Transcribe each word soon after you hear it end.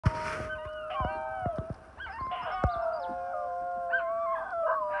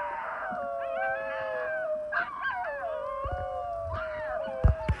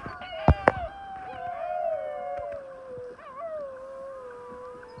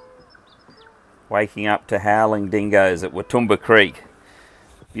Waking up to howling dingoes at Wathumba Creek.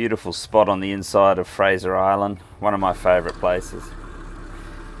 Beautiful spot on the inside of Fraser Island, one of my favourite places.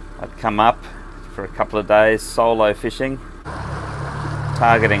 I'd come up for a couple of days solo fishing,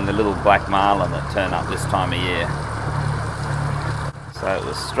 targeting the little black marlin that turn up this time of year. So it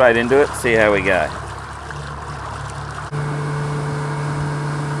was straight into it, see how we go.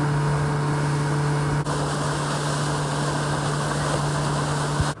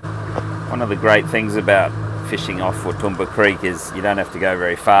 One of the great things about fishing off Wathumba Creek is you don't have to go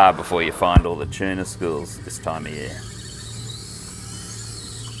very far before you find all the tuna schools this time of year.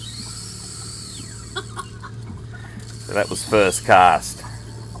 So that was first cast.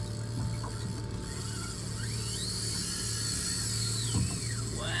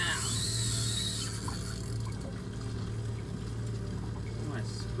 Wow. Nice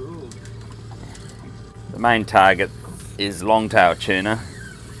spool. The main target is Longtail tuna.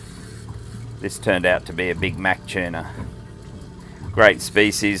 This turned out to be a big mac tuna. Great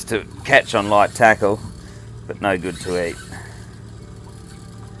species to catch on light tackle, but no good to eat.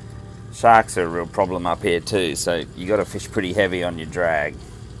 Sharks are a real problem up here too, so you got to fish pretty heavy on your drag.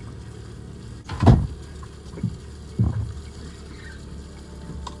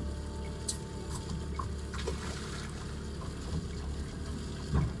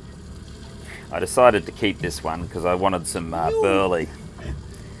 I decided to keep this one because I wanted some burley.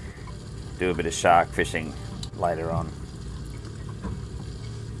 Do a bit of shark fishing later on.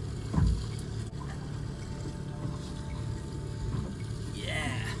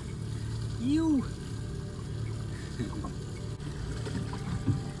 Yeah. You.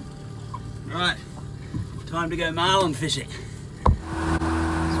 Right. Time to go marlin fishing.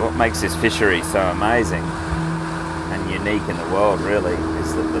 So what makes this fishery so amazing and unique in the world really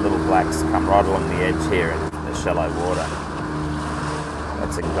is that the little blacks come right along the edge here in the shallow water.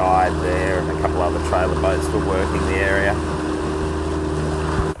 That's a guide there and a couple other trailer boats for working the area.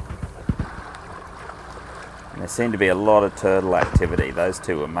 And there seemed to be a lot of turtle activity. Those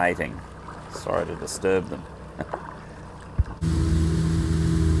two were mating. Sorry to disturb them.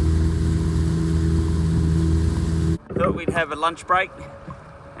 Thought we'd have a lunch break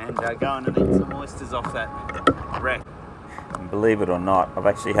and go in and eat some oysters off that wreck. And believe it or not, I've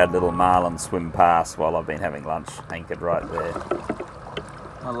actually had little marlin swim past while I've been having lunch, anchored right there.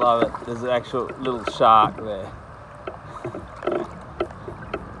 I love it. There's an actual little shark there.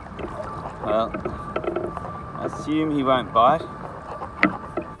 Well, I assume he won't bite.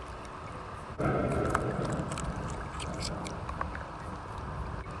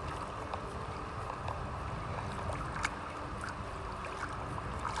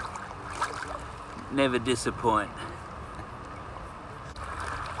 Never disappoint.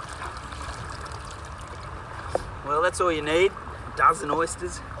 Well, that's all you need. A dozen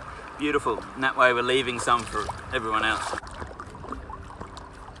oysters. Beautiful. And that way we're leaving some for everyone else.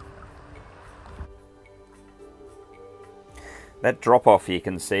 That drop off you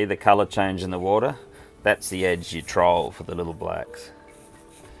can see, the colour change in the water, that's the edge you troll for the little blacks.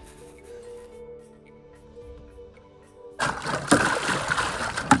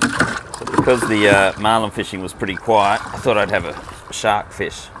 So because the marlin fishing was pretty quiet, I thought I'd have a shark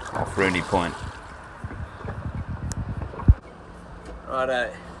fish off Rooney Point.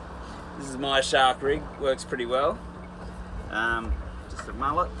 Righto, this is my shark rig, works pretty well. Just a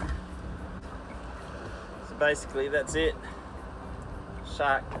mullet. So basically that's it.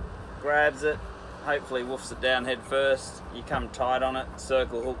 Shark grabs it, hopefully woofs it down head first. You come tight on it,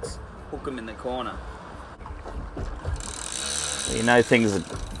 circle hooks, hook them in the corner. You know things are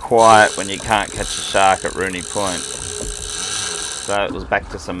quiet when you can't catch a shark at Rooney Point. So it was back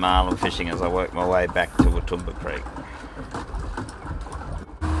to some marlin fishing as I worked my way back to Wathumba Creek.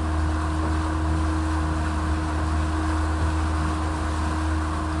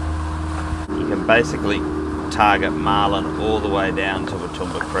 You can basically target marlin all the way down to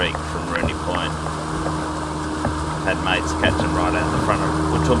Wathumba Creek from Rooney Point. I've had mates catch them right out the front of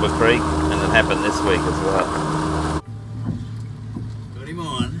Wathumba Creek, and it happened this week as well. Got him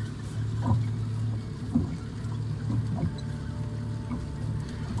on.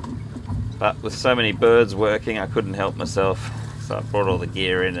 But with so many birds working, I couldn't help myself, so I brought all the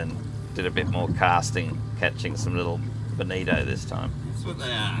gear in and did a bit more casting, catching some little bonito this time. That's what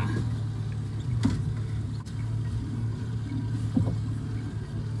they are.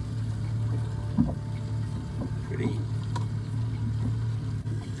 Pretty.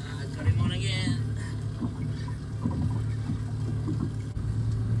 Got him on again.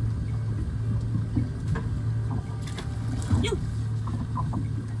 You.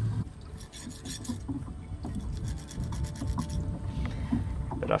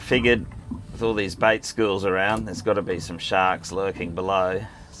 But I figured with all these bait schools around, there's got to be some sharks lurking below,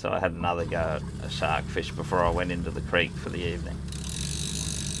 so I had another go at a shark fish before I went into the creek for the evening.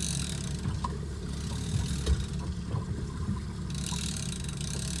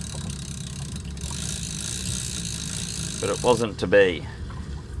 But it wasn't to be.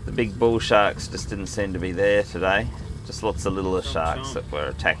 The big bull sharks just didn't seem to be there today. Just lots of little sharks that were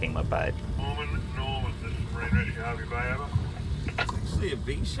attacking my bait. Norman, this is Marine Rescue Harvey Bay, over. It's actually a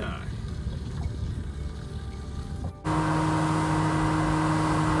big shark.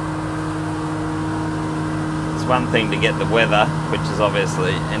 It's one thing to get the weather, which is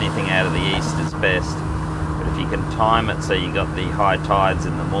obviously anything out of the east is best. But if you can time it so you got the high tides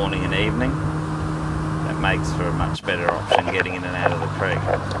in the morning and evening, that makes for a much better option getting in and out of the creek.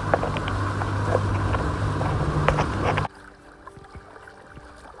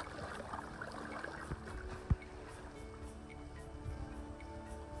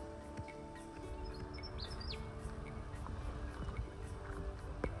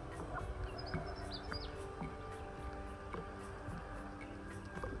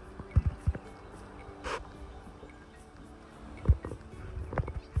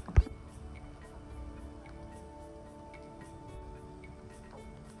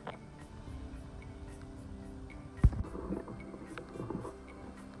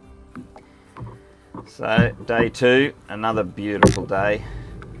 So, day 2, another beautiful day.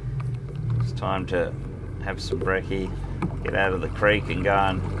 It's time to have some brekkie, get out of the creek and go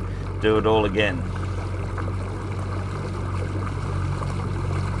and do it all again.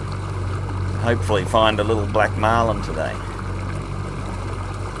 Hopefully find a little black marlin today.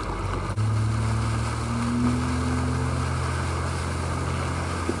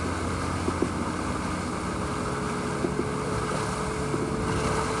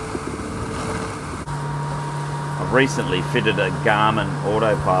 I've recently fitted a Garmin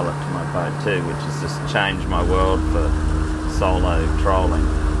autopilot to my boat too, which has just changed my world for solo trolling.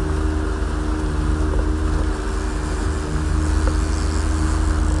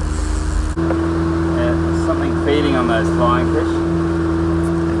 Yeah, there's something feeding on those flying fish.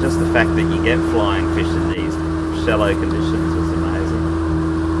 And just the fact that you get flying fish in these shallow conditions is amazing.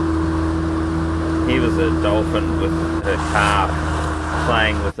 Here was a dolphin with her calf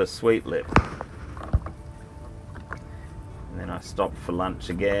playing with a sweet lip. I stopped for lunch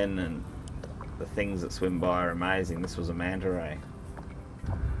again, and the things that swim by are amazing. This was a manta ray.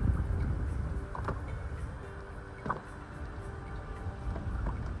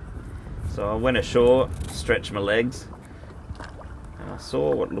 So I went ashore, stretched my legs, and I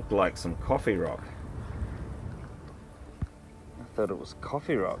saw what looked like some coffee rock. I thought it was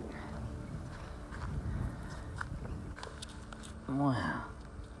coffee rock. Wow.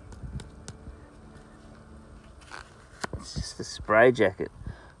 It's just a spray jacket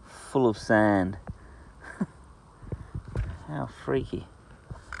full of sand. How freaky.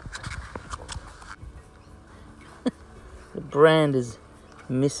 The brand is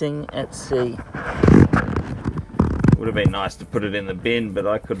missing at sea. Would have been nice to put it in the bin, but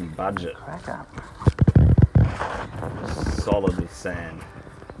I couldn't budge it. Crack up. Solid with sand.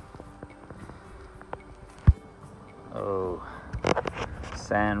 Oh,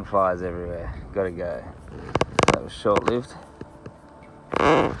 sand flies everywhere. Gotta go. That was short-lived.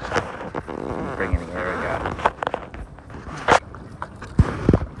 Bring any air again.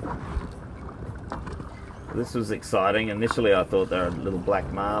 This was exciting. Initially I thought they were a little black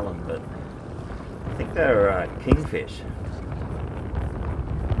marlin, but I think they were kingfish.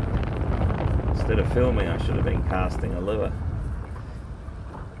 Instead of filming, I should have been casting a lure.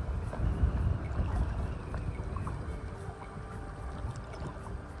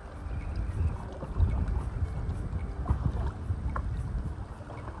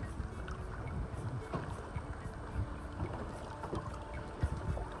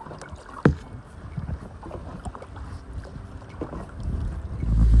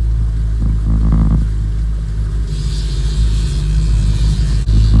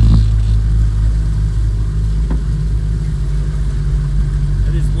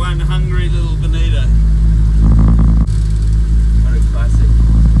 Hungry little bonito. Very classic.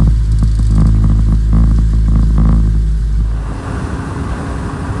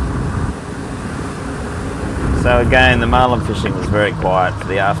 So again, the marlin fishing was very quiet for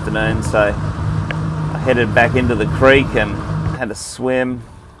the afternoon, so I headed back into the creek and had a swim,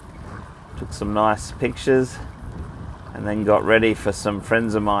 took some nice pictures, and then got ready for some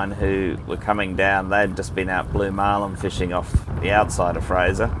friends of mine who were coming down. They'd just been out blue marlin fishing off the outside of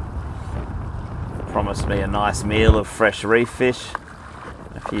Fraser. Promised me a nice meal of fresh reef fish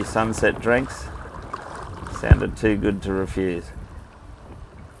and a few sunset drinks. Sounded too good to refuse.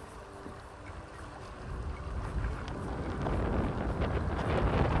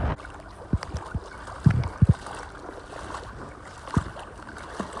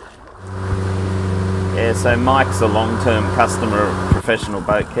 Yeah, so Mike's a long-term customer of Professional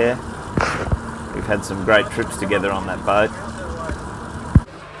Boat Care. We've had some great trips together on that boat.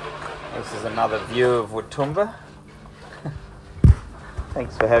 This is another view of Wathumba.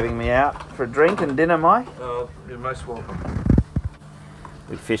 Thanks for having me out for a drink and dinner, Mike. You're most welcome.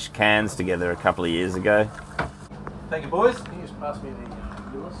 We fished cans together a couple of years ago. Thank you, boys. Can you just pass me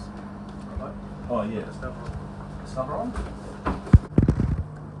the Lewis? Oh yeah. Snubber on?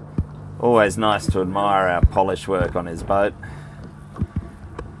 Always nice to admire our polish work on his boat.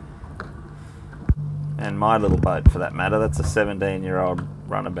 And my little boat for that matter, that's a 17-year-old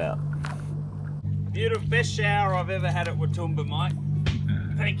runabout. Beautiful, best shower I've ever had at Wathumba, Mike.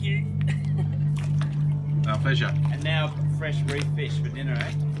 Thank you. Our pleasure. And now fresh reef fish for dinner,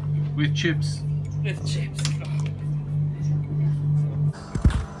 eh? With chips. With chips.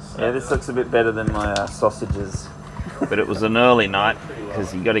 Yeah, this looks a bit better than my sausages. But it was an early night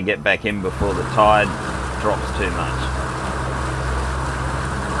because you got to get back in before the tide drops too much.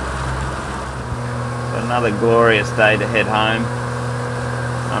 So another glorious day to head home.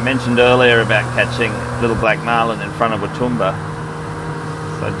 I mentioned earlier about catching little black marlin in front of Wathumba.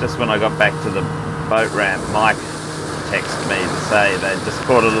 So just when I got back to the boat ramp, Mike texted me to say they just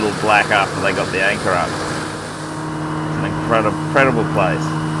caught a little black after they got the anchor up. It's an incredible place.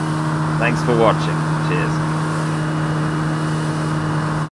 Thanks for watching. Cheers.